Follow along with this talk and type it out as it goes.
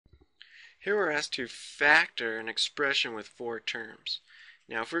Here we're asked to factor an expression with 4 terms.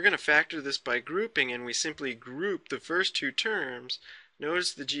 Now if we're going to factor this by grouping and we simply group the first 2 terms,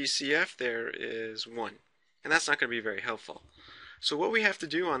 notice the GCF there is 1. And that's not going to be very helpful. So what we have to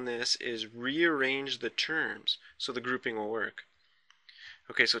do on this is rearrange the terms so the grouping will work.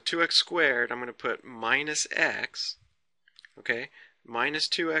 Okay, so 2x squared, I'm going to put minus x, okay, minus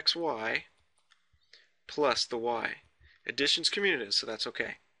 2xy plus the y. Addition's commutative, so that's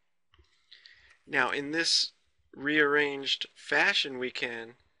okay. Now in this rearranged fashion we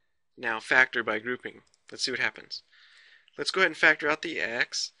can now factor by grouping. Let's see what happens. Let's go ahead and factor out the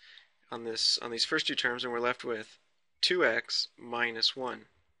x on these first 2 terms, and we're left with 2x minus 1.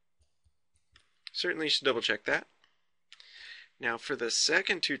 Certainly you should double check that. Now for the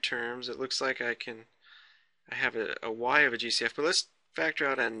second 2 terms, it looks like I have a y of a GCF, but let's factor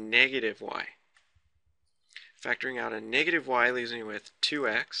out a negative y. Factoring out a negative y leaves me with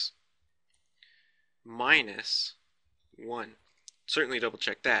 2x minus 1. Certainly double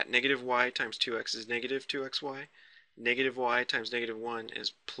check that. Negative y times 2x is negative 2xy. Negative y times negative 1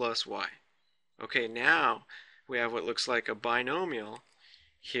 is plus y. Okay, now we have what looks like a binomial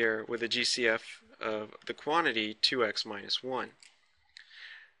here with a GCF of the quantity 2x minus 1.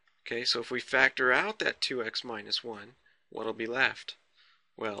 Okay, so if we factor out that 2x minus 1, what'll be left?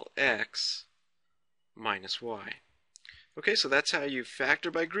 Well, x minus y. Okay, so that's how you factor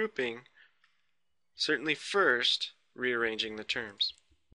by grouping. Certainly first, rearranging the terms.